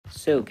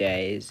So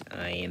guys,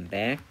 I am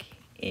back,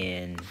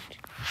 and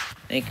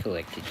I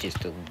collected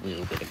just a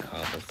little bit of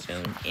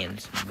cobblestone and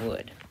some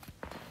wood.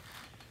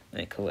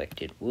 I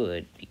collected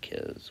wood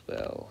because,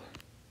 well,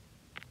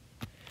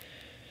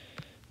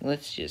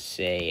 let's just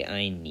say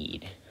I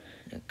need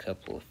a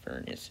couple of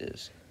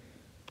furnaces.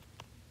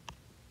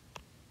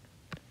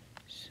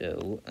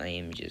 So I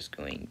am just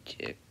going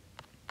to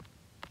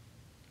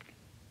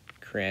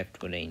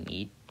craft what I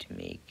need to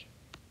make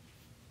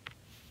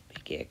a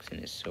pickaxe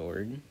and a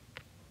sword.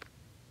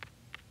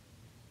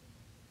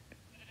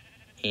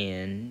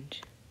 And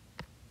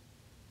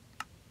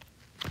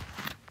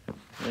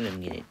what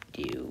I'm gonna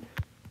do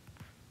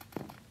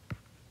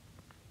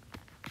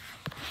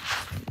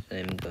is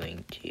I'm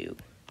going to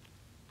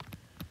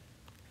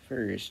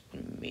first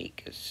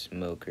make a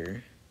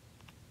smoker,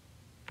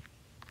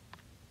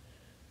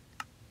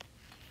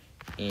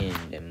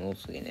 and I'm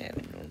also gonna have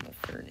a normal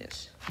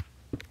furnace.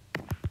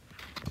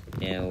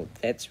 Now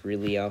that's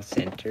really off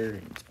center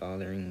and it's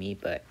bothering me,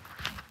 but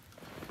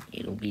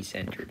it'll be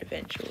centered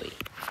eventually,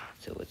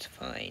 so it's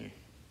fine.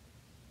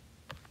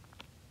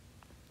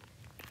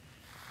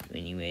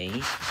 Anyway,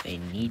 I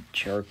need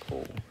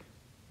charcoal,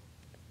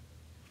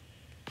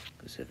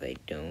 because if I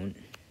don't,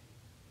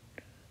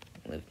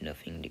 I'll have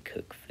nothing to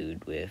cook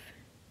food with.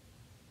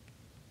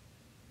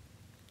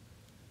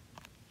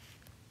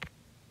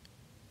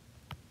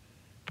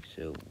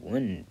 So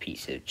 1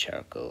 piece of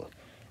charcoal,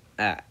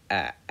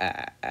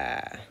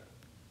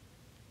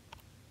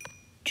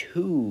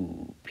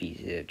 2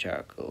 pieces of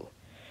charcoal,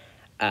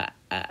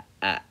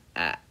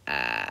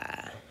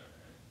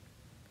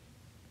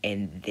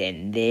 and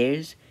then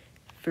there's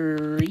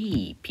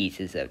 3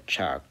 pieces of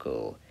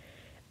charcoal,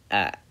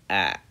 and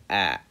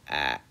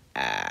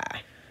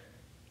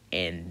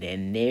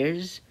then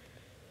there's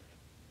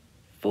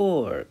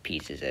 4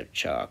 pieces of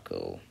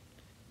charcoal,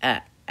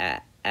 and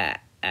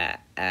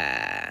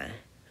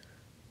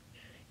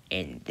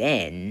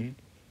then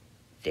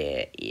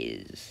there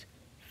is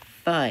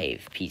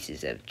 5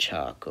 pieces of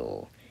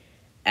charcoal,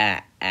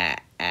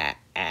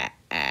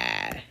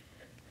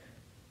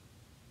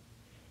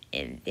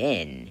 and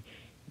then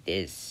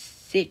there's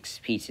 6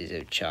 pieces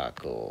of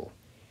charcoal,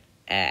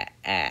 and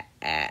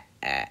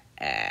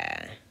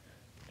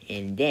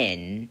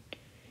then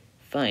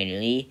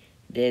finally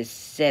there's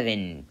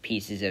 7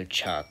 pieces of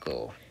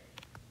charcoal,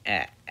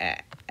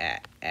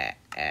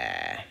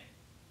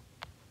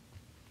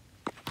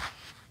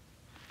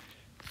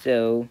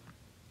 So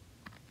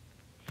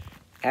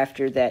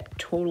after that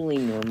totally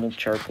normal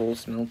charcoal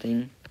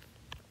smelting,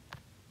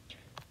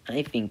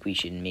 I think we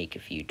should make a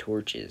few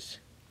torches.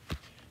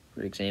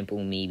 For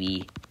example,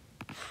 maybe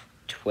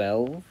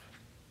 12.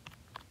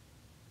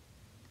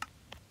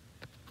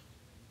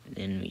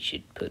 Then we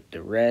should put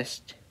the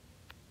rest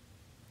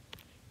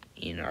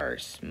in our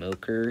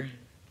smoker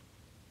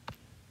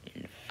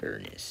and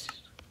furnace.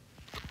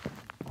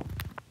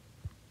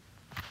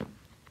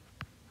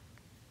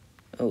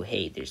 Oh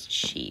hey, there's a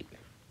sheep.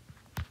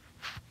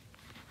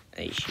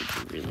 I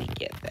should really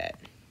get that.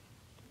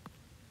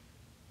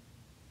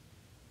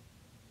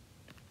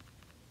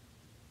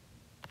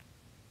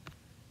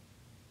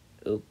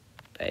 Oh,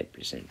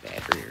 5%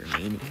 battery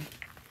remaining.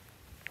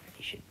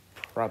 I should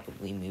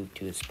probably move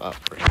to a spot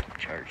where I can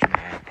charge my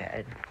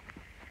iPad.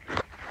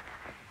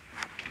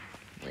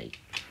 Like,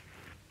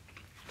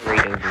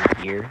 right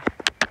over here.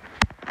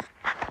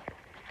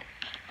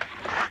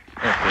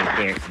 Okay,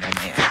 there's my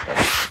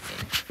iPad.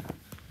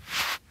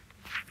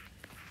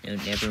 No,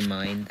 never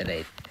mind that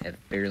I have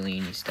barely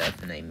any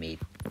stuff and I made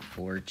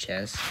 4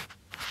 chests.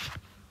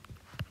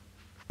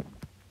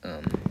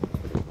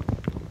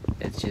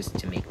 That's just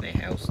to make my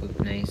house look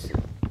nice.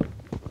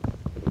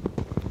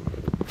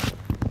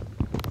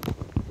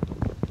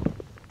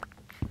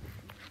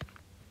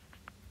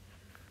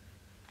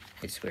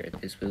 I swear,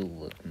 this will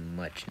look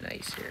much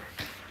nicer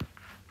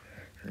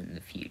in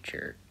the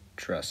future.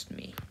 Trust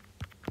me.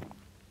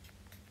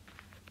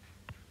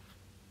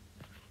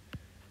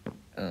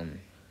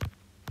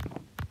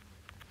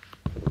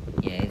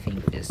 Yeah, I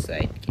think this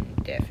side can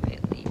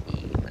definitely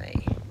be my...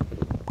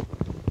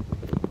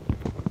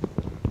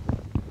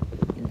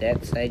 And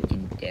that side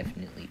can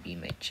definitely be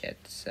my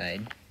chest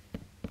side.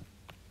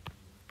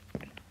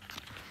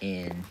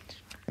 And...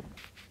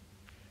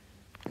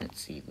 let's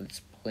see,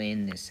 let's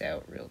plan this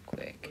out real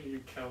quick. What are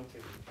you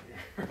counting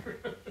here?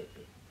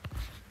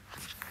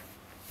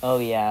 Oh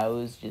yeah, I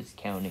was just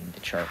counting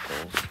the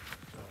charcoals.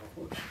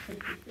 Oh.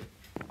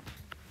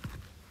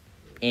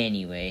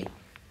 Anyway,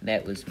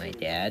 that was my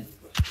dad.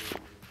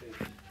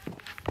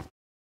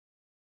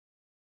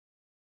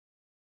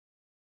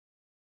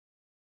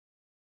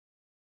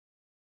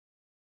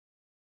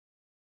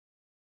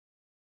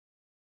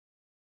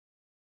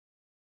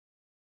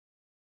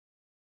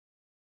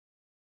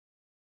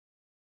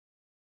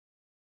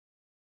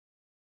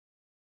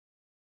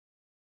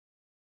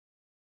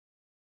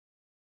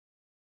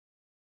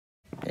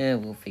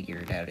 We'll figure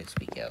it out as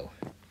we go.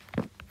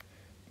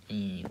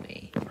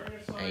 Anyway,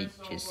 I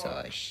just saw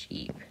a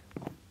sheep.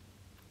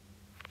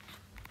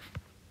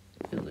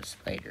 Ooh, a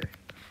spider.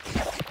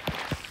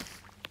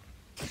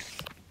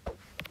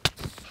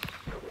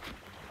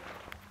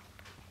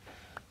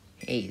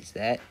 Hey, is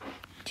that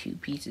 2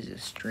 pieces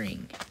of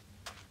string?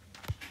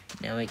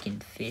 Now I can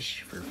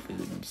fish for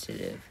food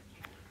instead of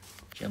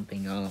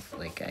jumping off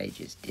like I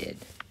just did.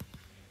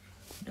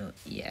 No,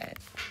 yeah,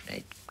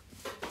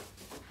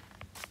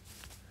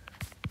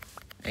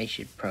 I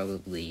should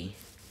probably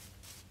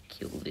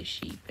kill the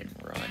sheep and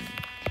run.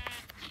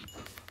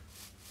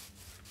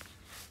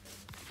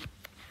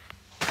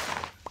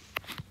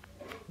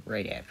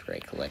 Right after I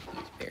collect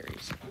these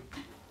berries.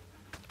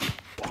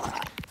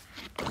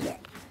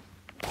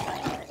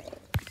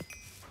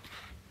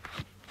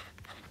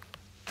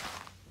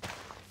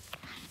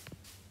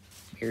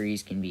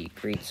 Berries can be a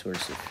great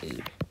source of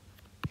food,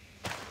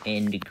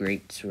 and a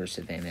great source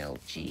of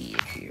MLG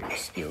if you're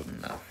skilled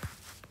enough.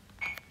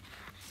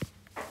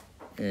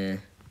 You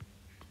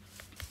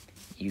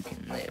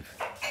can live.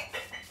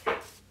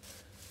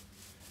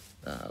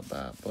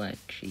 Black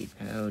sheep,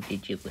 how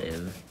did you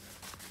live?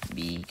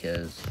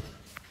 Because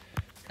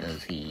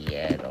he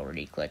had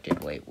already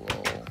collected white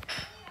wool.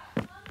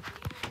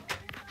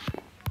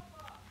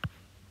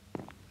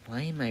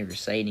 Why am I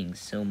reciting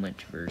so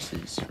much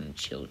verses from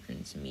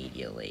children's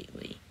media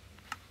lately?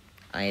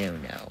 I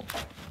don't know.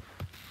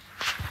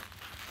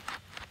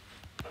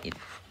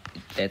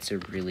 That's a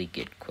really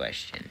good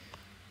question.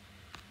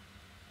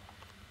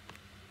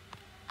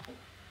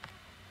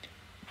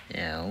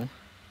 Now,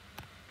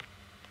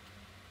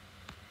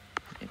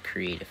 I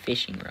create a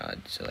fishing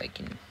rod so I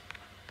can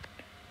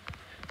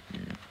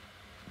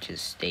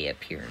just stay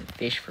up here and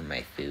fish for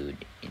my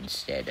food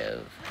instead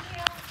of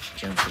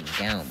jumping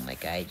down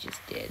like I just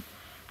did.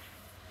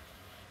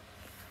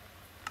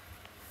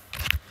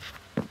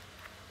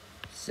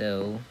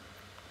 So,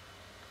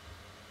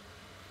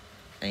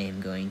 I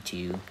am going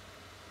to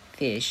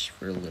fish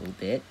for a little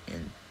bit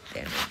and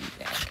then we'll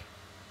be back.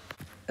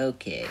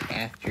 Okay,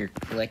 after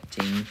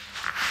collecting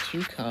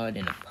 2 cod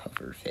and a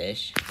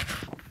pufferfish,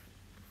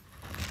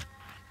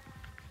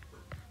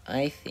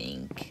 I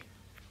think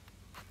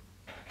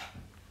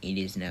it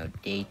is now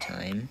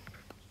daytime,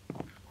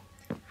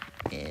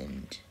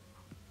 and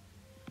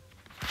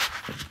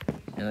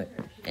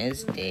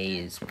as day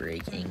is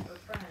breaking,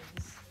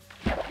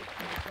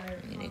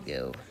 I'm gonna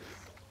go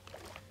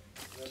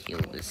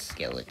kill this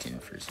skeleton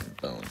for some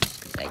bones,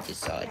 because I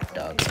just saw a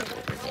dog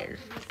over there.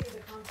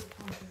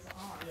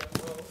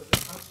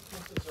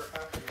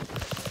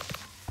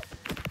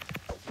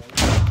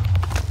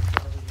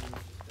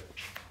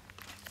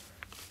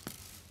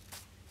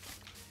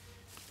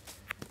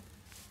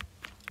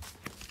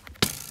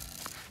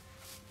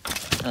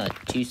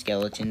 2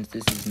 skeletons,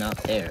 this is not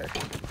fair.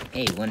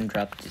 Hey, one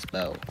dropped his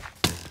bow.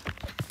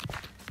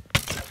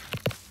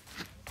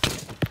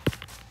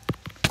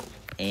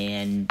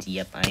 And,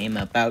 yep, I am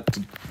about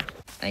to...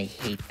 I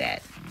hate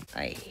that.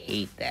 I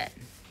hate that.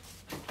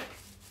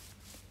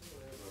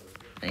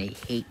 I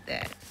hate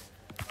that.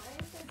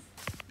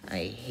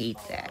 I hate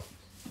that.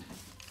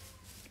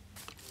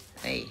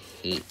 I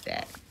hate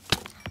that.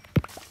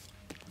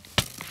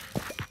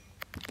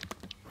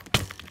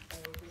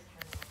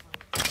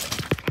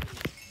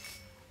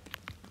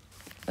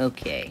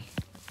 Okay.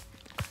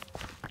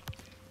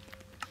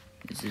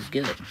 This is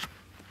good.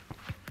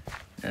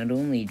 Not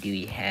only do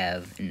we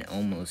have an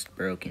almost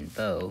broken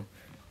bow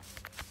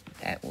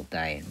that will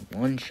die in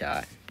 1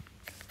 shot,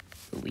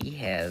 but we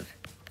have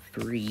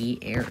 3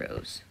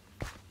 arrows.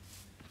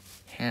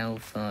 How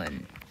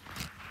fun.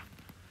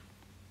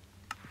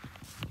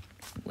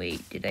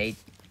 Wait, did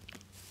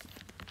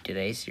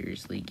I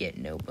seriously get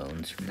no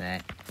bones from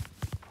that?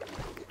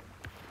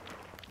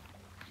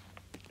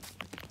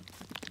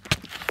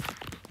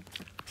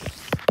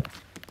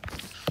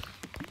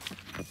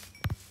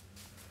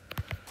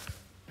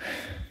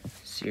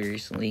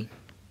 Seriously?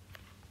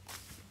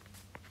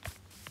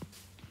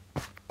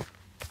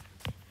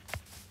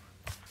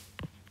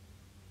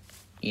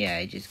 Yeah,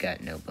 I just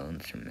got no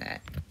bones from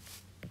that.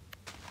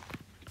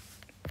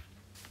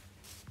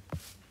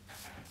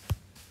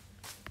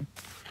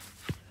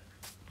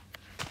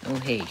 Oh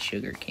hey,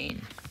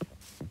 sugarcane.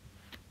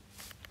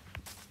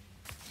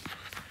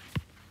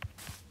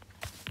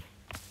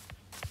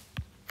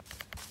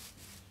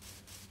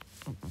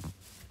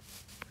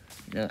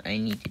 No, I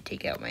need to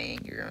take out my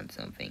anger on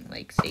something,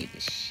 like say the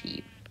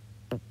sheep.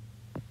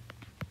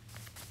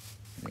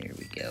 There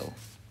we go.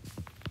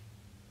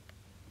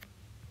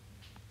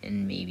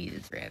 And maybe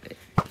this rabbit.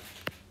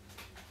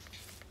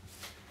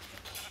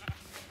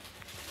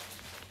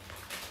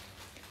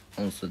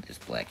 Also this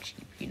black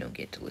sheep, you don't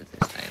get to live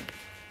this time.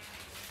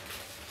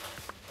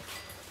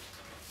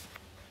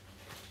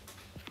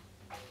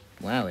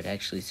 Wow, it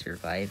actually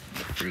survived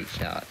the 3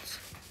 shots.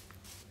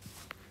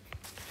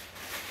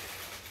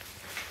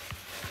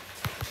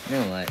 You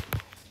know what?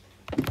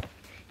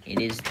 It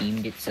is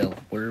deemed itself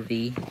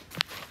worthy.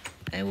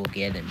 I will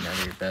get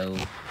another bow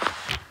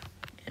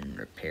and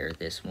repair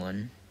this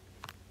one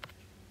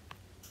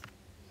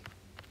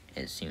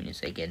as soon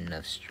as I get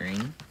enough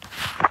string.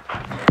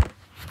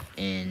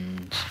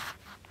 And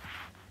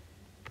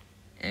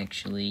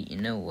actually, you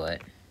know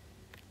what?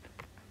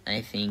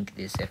 I think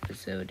this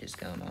episode has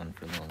gone on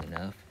for long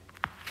enough.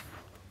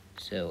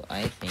 So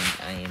I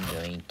think I am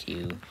going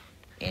to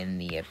end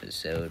the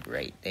episode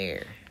right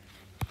there.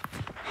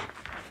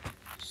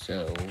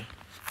 So,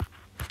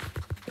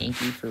 thank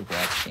you for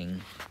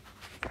watching.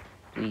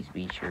 Please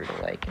be sure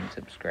to like and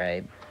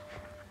subscribe.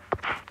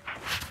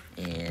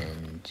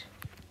 And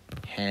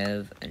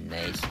have a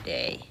nice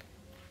day.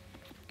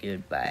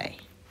 Goodbye.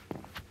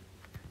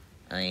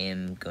 I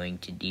am going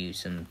to do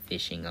some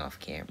fishing off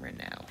camera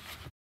now.